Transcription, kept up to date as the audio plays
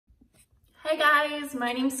Hey guys,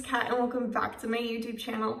 my name's Kat and welcome back to my YouTube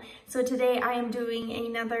channel. So today I am doing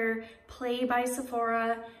another Play by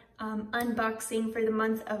Sephora unboxing for the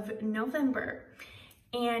month of November.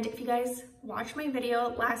 And if you guys watched my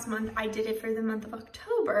video last month, I did it for the month of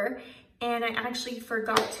October and I actually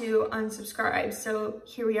forgot to unsubscribe. So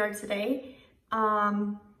here we are today.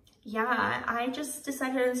 Yeah, I just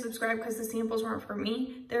decided to unsubscribe because the samples weren't for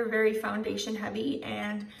me. They're very foundation heavy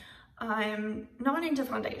and I'm not into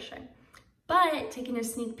foundation. But taking a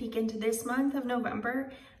sneak peek into this month of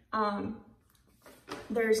November,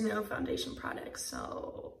 there's no foundation products.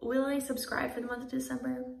 So will I subscribe for the month of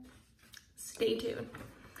December? Stay tuned.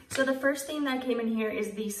 So the first thing that came in here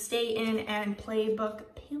is the Stay In and Play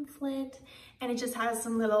book pamphlet. And it just has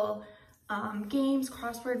some little games,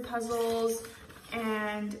 crossword puzzles,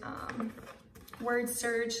 and word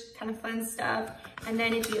search, kind of fun stuff. And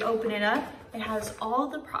then if you open it up, it has all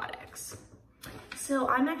the products. So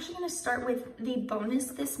I'm actually going to start with the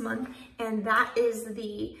bonus this month, and that is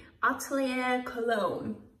the Atelier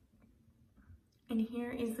Cologne. And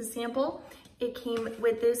here is the sample. It came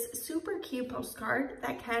with this super cute postcard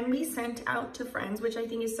that can be sent out to friends, which I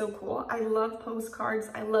think is so cool. I love postcards.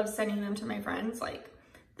 I love sending them to my friends. Like,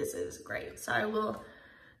 this is great. So I will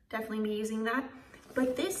definitely be using that.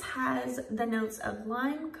 But this has the notes of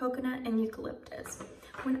lime, coconut, and eucalyptus.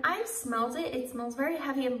 When I smelled it, it smells very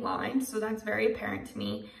heavy of lime, so that's very apparent to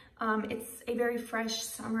me. It's a very fresh,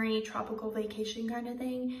 summery, tropical vacation kind of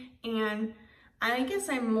thing. And I guess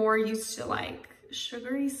I'm more used to like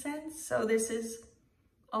sugary scents, so this is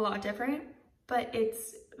a lot different, but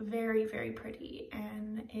it's very, very pretty.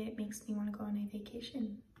 And it makes me want to go on a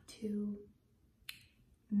vacation to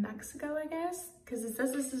Mexico, I guess, because it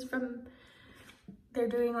says this is from, they're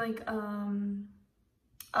doing like,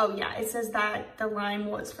 oh yeah, it says that the lime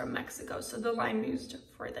was from Mexico. So the lime used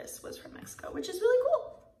for this was from Mexico, which is really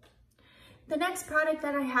cool. The next product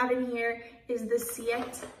that I have in here is the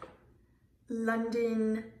Siete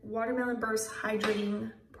London Watermelon Burst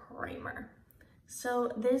Hydrating Primer.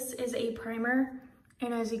 So this is a primer,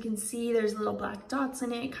 and as you can see, there's little black dots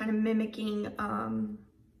in it, kind of mimicking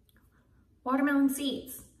watermelon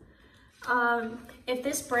seeds. If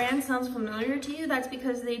this brand sounds familiar to you, that's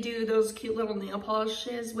because they do those cute little nail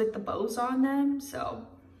polishes with the bows on them. So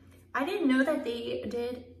I didn't know that they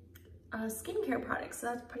did skincare products, so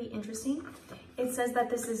that's pretty interesting. It says that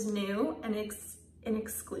this is new and it's an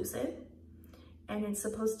exclusive, and it's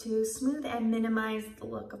supposed to smooth and minimize the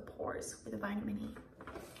look of pores with vitamin E.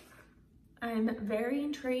 I'm very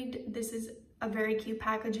intrigued. This is a very cute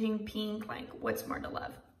packaging, pink, like what's more to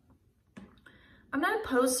love? I'm not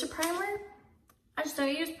opposed to primer. I just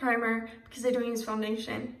don't use primer because I don't use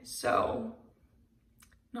foundation. So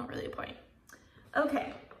not really a point.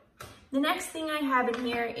 Okay. The next thing I have in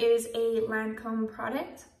here is a Lancome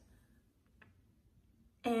product.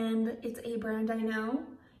 And it's a brand I know.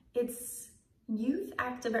 It's Youth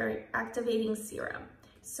Activating Serum.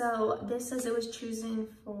 So this says it was chosen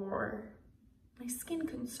for my skin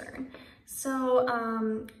concern. So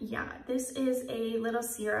yeah, this is a little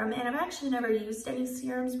serum, and I've actually never used any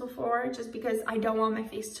serums before just because I don't want my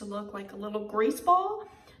face to look like a little grease ball,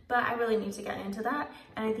 but I really need to get into that.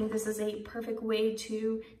 And I think this is a perfect way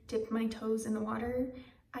to dip my toes in the water,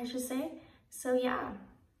 I should say. So yeah,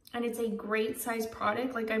 and it's a great size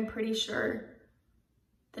product. Like, I'm pretty sure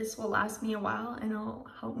this will last me a while and it'll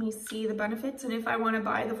help me see the benefits and if I want to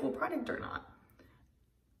buy the full product or not.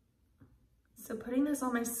 So putting this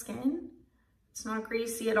on my skin, it's not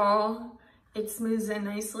greasy at all. It smooths in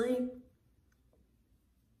nicely.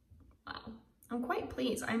 Wow, I'm quite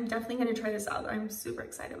pleased. I'm definitely gonna try this out. I'm super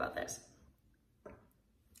excited about this.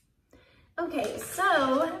 Okay,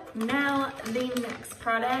 so now the next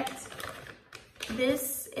product.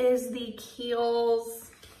 This is the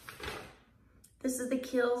Kiehl's. This is the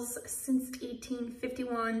Kiehl's since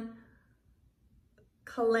 1851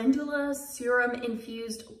 Calendula Serum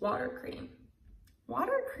Infused Water Cream.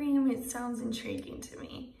 Water cream, it sounds intriguing to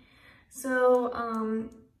me. So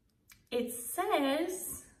it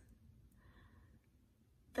says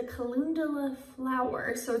the calendula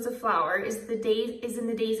flower, so it's a flower, is in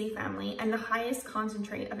the daisy family and the highest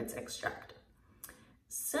concentrate of its extract.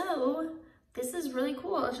 So this is really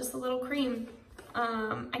cool. It's just a little cream.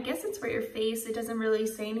 I guess it's for your face. It doesn't really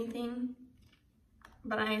say anything,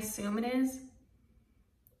 but I assume it is.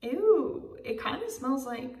 Ew, it kind of smells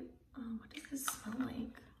like, what does this smell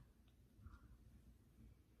like?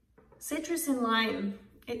 Citrus and lime,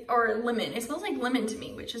 or lemon. It smells like lemon to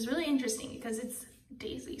me, which is really interesting because it's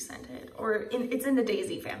daisy scented, or it's in the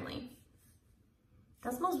daisy family.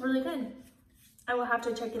 That smells really good. I will have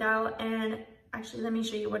to check it out, and actually let me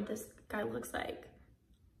show you what this guy looks like.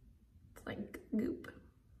 It's like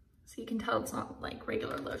So you can tell it's not like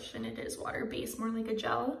regular lotion, it is water-based, more like a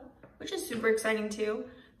gel, which is super exciting too,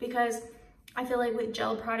 because I feel like with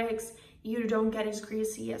gel products, you don't get as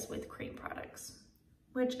greasy as with cream products,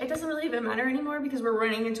 which it doesn't really even matter anymore because we're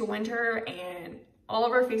running into winter and all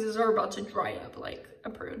of our faces are about to dry up like a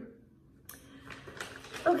prune.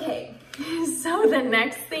 Okay, so the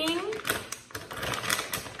next thing,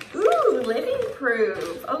 ooh, Living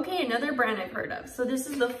Proof. Okay, another brand I've heard of. So this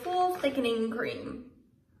is the Full Thickening Cream.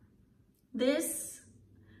 This,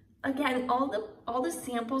 again, all the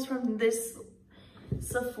samples from this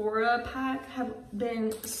Sephora pack have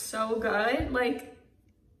been so good. Like,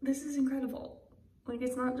 this is incredible. Like,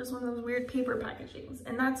 it's not just one of those weird paper packagings,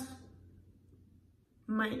 and that's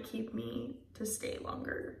might keep me to stay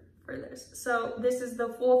longer for this. So this is the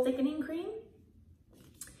Full Thickening Cream,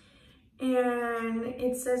 and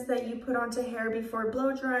it says that you put onto hair before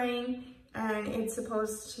blow drying, and it's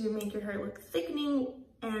supposed to make your hair look thickening,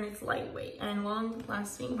 and it's lightweight and long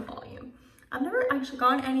lasting volume. I've never actually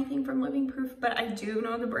gotten anything from Living Proof, but I do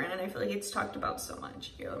know the brand. I feel like it's talked about so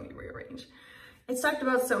much. Here, let me rearrange. It's talked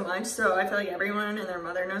about so much, so I feel like everyone and their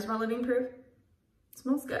mother knows about Living Proof. It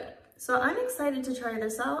smells good. So I'm excited to try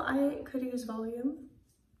this out. I could use volume.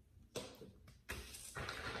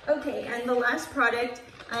 Okay, and the last product,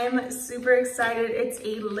 I'm super excited. It's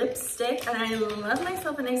a lipstick, and I love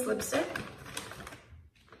myself a nice lipstick.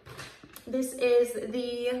 This is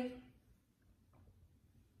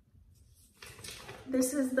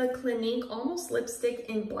the Clinique Almost Lipstick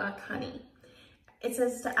in Black Honey. It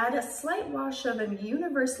says to add a slight wash of a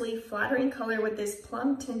universally flattering color with this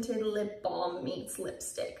plum tinted lip balm meets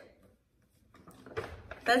lipstick.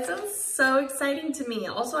 That sounds so exciting to me.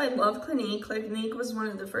 Also, I love Clinique. Clinique was one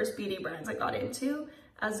of the first beauty brands I got into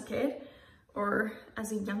as a kid or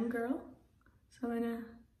as a young girl. So I'm gonna,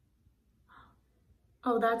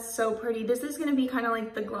 oh, that's so pretty. This is gonna be kind of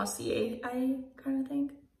like the Glossier eye kind of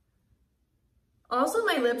thing. Also,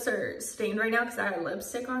 my lips are stained right now because I have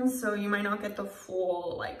lipstick on, so you might not get the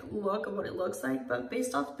full like look of what it looks like, but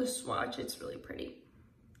based off the swatch, it's really pretty.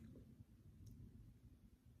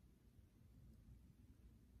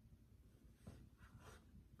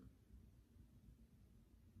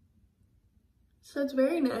 So it's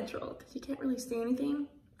very natural because you can't really see anything.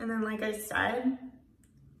 And then, like I said,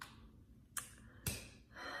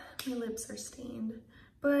 my lips are stained.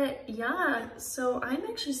 But yeah, so I'm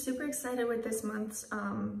actually super excited with this month's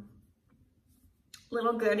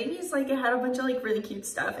little goodies. Like, it had a bunch of like really cute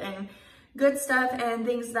stuff and good stuff and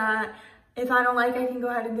things that if I don't like, I can go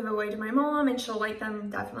ahead and give away to my mom and she'll like them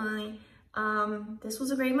definitely. This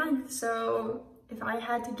was a great month. So if I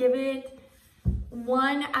had to give it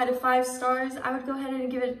 1 out of 5 stars, I would go ahead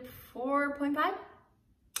and give it 4.5.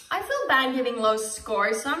 I feel bad giving low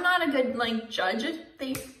scores, so I'm not a good like judge.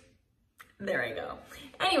 There I go.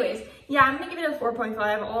 Anyways, yeah, I'm gonna give it a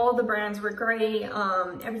 4.5. All the brands were great.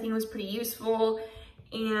 Everything was pretty useful,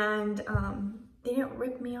 and they didn't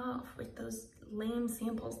rip me off with those lame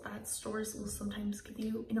samples that stores will sometimes give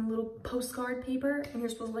you in a little postcard paper, and you're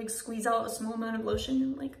supposed to like squeeze out a small amount of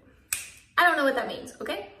lotion. Like, I don't know what that means,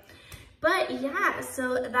 okay? But yeah,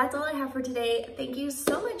 so that's all I have for today. Thank you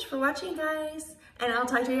so much for watching, guys, and I'll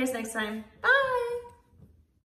talk to you guys next time. Bye!